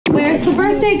There's the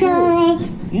birthday girl.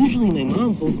 Usually my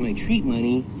mom holds my treat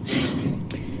money.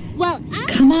 Well,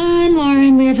 come on,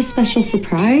 Lauren. We have a special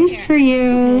surprise for you.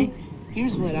 Okay,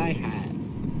 here's what I have.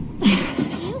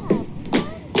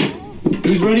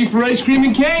 Who's ready for ice cream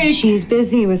and cake? She's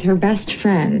busy with her best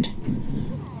friend.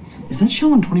 Is that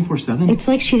show on 24/7? It's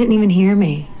like she didn't even hear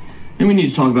me. Maybe we need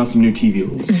to talk about some new TV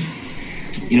rules.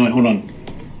 You know what? Hold on.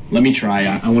 Let me try.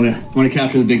 I want to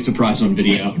capture the big surprise on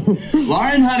video.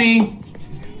 Lauren, honey,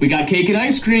 we got cake and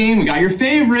ice cream. We got your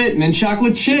favorite, mint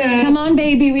chocolate chip. Come on,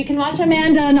 baby. We can watch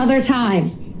Amanda another time.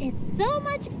 it's so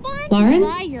much fun Lauren? to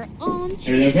buy your own.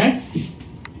 Everything okay?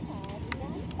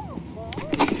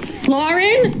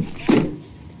 Lauren?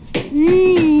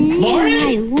 Lauren?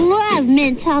 I love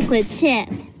mint chocolate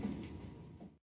chips.